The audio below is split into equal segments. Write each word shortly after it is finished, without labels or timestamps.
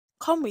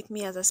Come with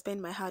me as I spend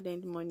my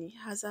hard-earned money.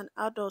 As an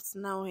adult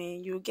now,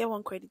 you get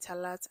one credit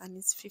alert and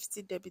it's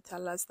 50 debit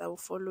alerts that will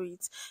follow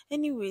it.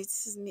 Anyways,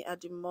 this is me at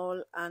the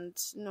mall, and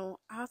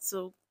I had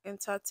to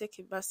enter, take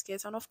a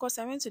basket, and of course,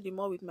 I went to the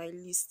mall with my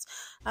list.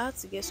 I had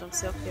to get some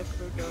self-care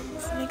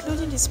products. I'm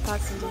including this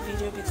part in the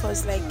video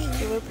because, like,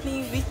 they were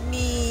playing with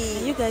me.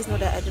 And you guys know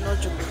that I do not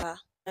joke.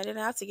 And then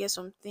I had to get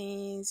some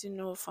things,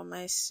 for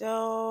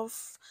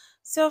myself,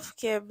 self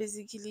care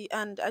basically.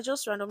 And I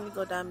just randomly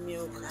got that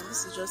milk, and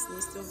this is just me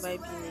still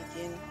vibing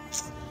again.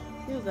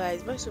 You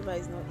guys, voiceover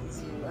is not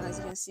easy. As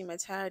you can see, my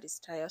tired is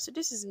tired. So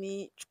this is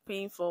me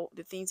paying for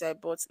the things I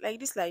bought. Like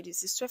this,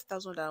 it's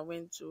 12,000 that I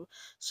went to.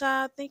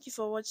 Sha, thank you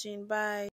for watching. Bye.